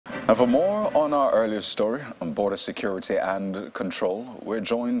And for more on our earlier story on border security and control, we're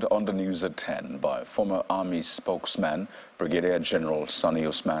joined on the news at 10 by former Army spokesman, Brigadier General Sani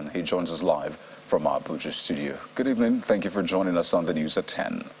Usman. He joins us live from our Abuja studio. Good evening. Thank you for joining us on the news at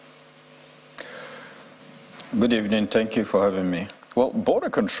 10. Good evening. Thank you for having me. Well, border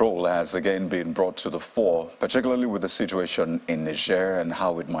control has again been brought to the fore, particularly with the situation in Niger and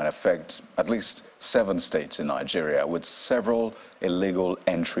how it might affect at least 7 states in Nigeria with several illegal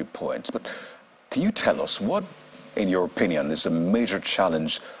entry points. But can you tell us what, in your opinion, is a major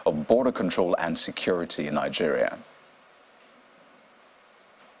challenge of border control and security in Nigeria?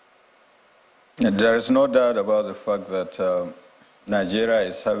 There is no doubt about the fact that Nigeria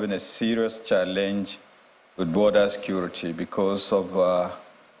is having a serious challenge with border security because of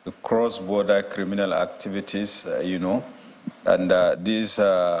the cross-border criminal activities, and these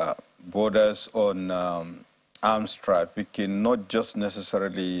borders on arms trafficking, not just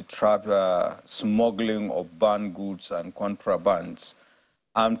necessarily smuggling of banned goods and contrabands,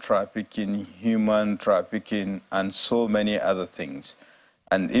 arms trafficking, human trafficking, and so many other things.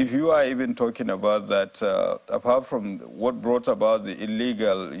 And if you are even talking about that, apart from what brought about the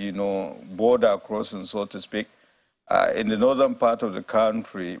illegal, border crossing, so to speak, in the northern part of the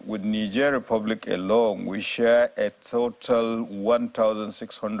country, with Niger Republic alone, we share a total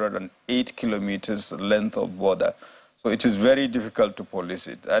 1,608 kilometers length of border. So it is very difficult to police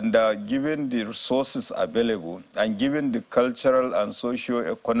it. And given the resources available, and given the cultural and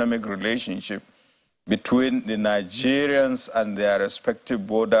socio-economic relationship between the Nigerians and their respective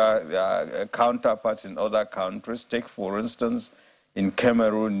border counterparts in other countries. Take, for instance, in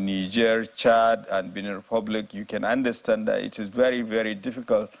Cameroon, Niger, Chad, and Benin Republic, you can understand that it is very, very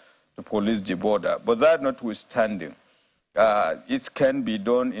difficult to police the border. But that notwithstanding, it can be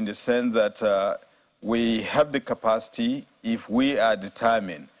done in the sense that we have the capacity if we are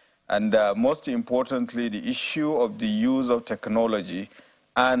determined. And most importantly, the issue of the use of technology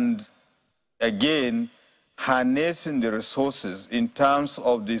and again, harnessing the resources in terms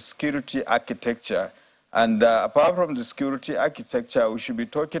of the security architecture. And apart from the security architecture, we should be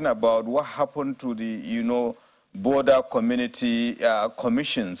talking about what happened to the, border community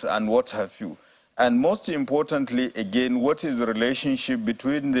commissions and what have you. And most importantly, again, what is the relationship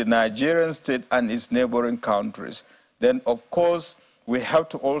between the Nigerian state and its neighboring countries? Then, of course, we have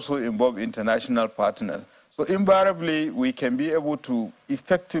to also involve international partners. So invariably, we can be able to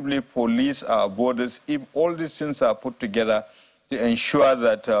effectively police our borders if all these things are put together to ensure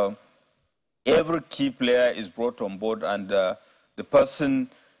that every key player is brought on board and the person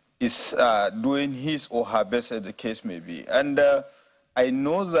is doing his or her best, as the case may be. And I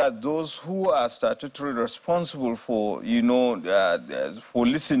know that those who are statutorily responsible for,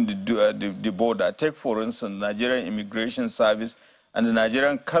 policing the border, take, for instance, Nigerian Immigration Service, and the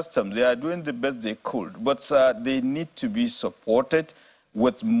Nigerian customs, they are doing the best they could, but they need to be supported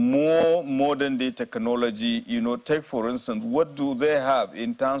with more modern-day technology. Take, for instance, what do they have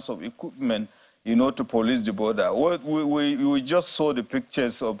in terms of equipment, to police the border? We just saw the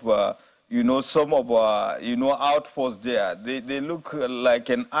pictures of, some of our, outposts there. They look like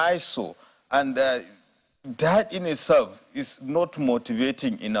an eyesore, and that in itself is not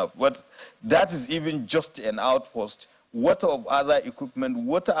motivating enough. But that is even just an outpost. What of other equipment,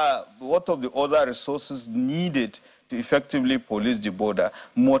 what of the other resources needed to effectively police the border?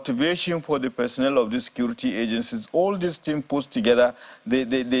 Motivation for the personnel of the security agencies, all these things put together,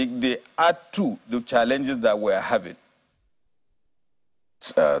 they add to the challenges that we're having.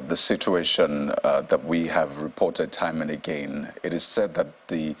 The situation that we have reported time and again, it is said that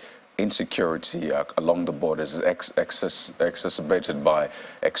the insecurity along the borders is exacerbated by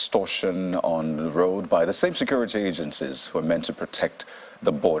extortion on the road by the same security agencies who are meant to protect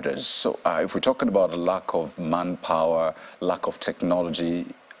the borders. So if we're talking about a lack of manpower, lack of technology,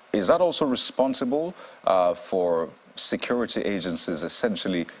 is that also responsible for security agencies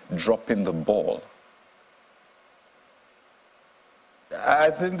essentially dropping the ball?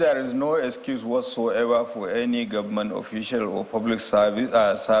 I think there is no excuse whatsoever for any government official or public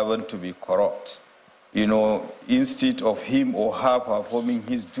servant to be corrupt. Instead of him or her performing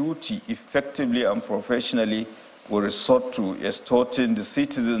his duty effectively and professionally, will resort to extorting the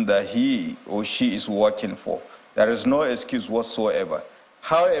citizen that he or she is working for. There is no excuse whatsoever.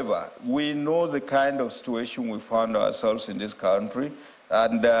 However, we know the kind of situation we found ourselves in this country,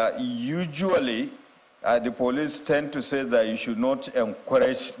 and usually the police tend to say that you should not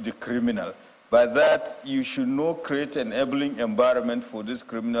encourage the criminal. By that, you should not create an enabling environment for these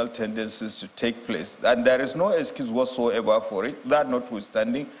criminal tendencies to take place. And there is no excuse whatsoever for it, that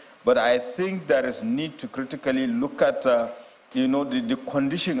notwithstanding. But I think there is need to critically look at the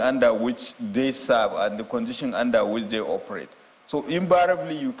condition under which they serve and the condition under which they operate. So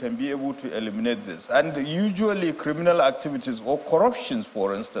invariably, you can be able to eliminate this. And usually criminal activities or corruptions,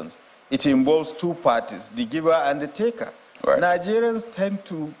 for instance, it involves two parties, the giver and the taker. Right. Nigerians tend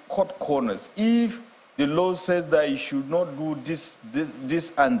to cut corners. If the law says that you should not do this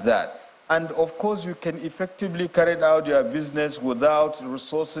and that, and of course you can effectively carry out your business without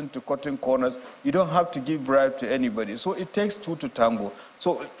resourcing to cutting corners, you don't have to give bribe to anybody. So it takes two to tango.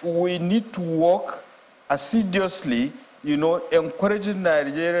 So we need to work assiduously, encouraging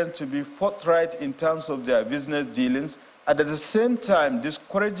Nigerians to be forthright in terms of their business dealings, and at the same time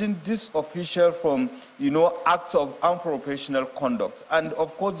discouraging this official from, acts of unprofessional conduct. And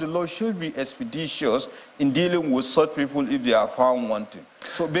of course, the law should be expeditious in dealing with such people if they are found wanting.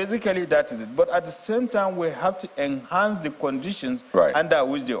 So basically, that is it. But at the same time, we have to enhance the conditions under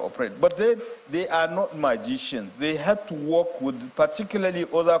which they operate. But they are not magicians. They have to work with particularly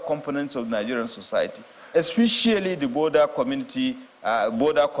other components of Nigerian society, especially the border communities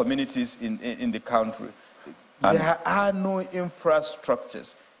in the country. There are no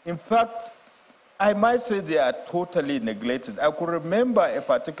infrastructures. In fact, I might say they are totally neglected. I could remember a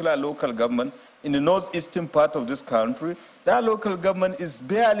particular local government in the northeastern part of this country. That local government is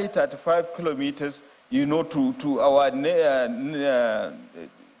barely 35 kilometers, to our to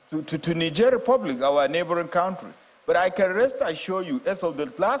Niger Republic, our neighboring country. But I can rest assure you, as of the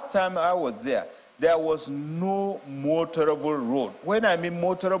last time I was there was no motorable road. When I mean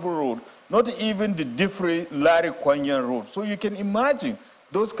motorable road, not even the different Larry Kwanyan road. So you can imagine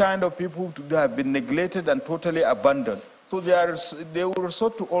those kind of people who have been neglected and totally abandoned. So they will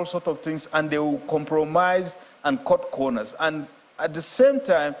resort to all sorts of things, and they will compromise and cut corners. And at the same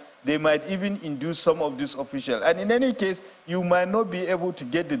time, they might even induce some of these officials. And in any case, you might not be able to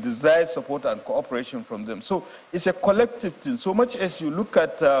get the desired support and cooperation from them. So it's a collective thing. So much as you look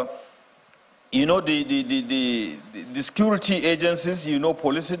at the security agencies,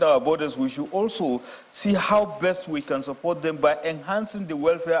 policing our borders, we should also see how best we can support them by enhancing the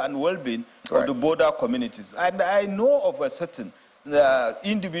welfare and well-being of the border communities. And I know of a certain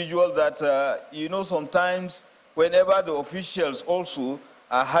individual that, sometimes whenever the officials also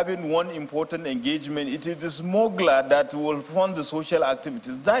are having one important engagement, it is the smuggler that will fund the social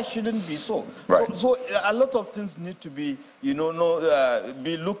activities. That shouldn't be so. So a lot of things need to be,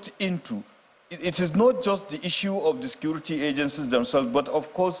 be looked into. It is not just the issue of the security agencies themselves, but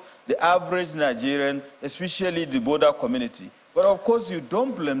of course the average Nigerian, especially the border community. But of course you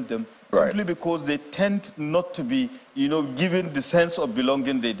don't blame them simply because they tend not to be, given the sense of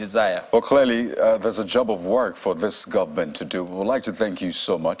belonging they desire. Well, clearly there's a job of work for this government to do. We would like to thank you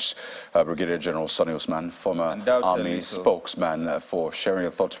so much, Brigadier General Sonny Usman, former Army spokesman, for sharing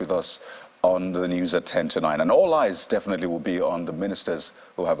your thoughts with us on the news at 10 to 9. And all eyes definitely will be on the ministers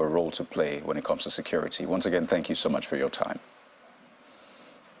who have a role to play when it comes to security. Once again, thank you so much for your time.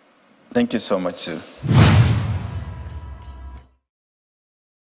 Thank you so much, sir.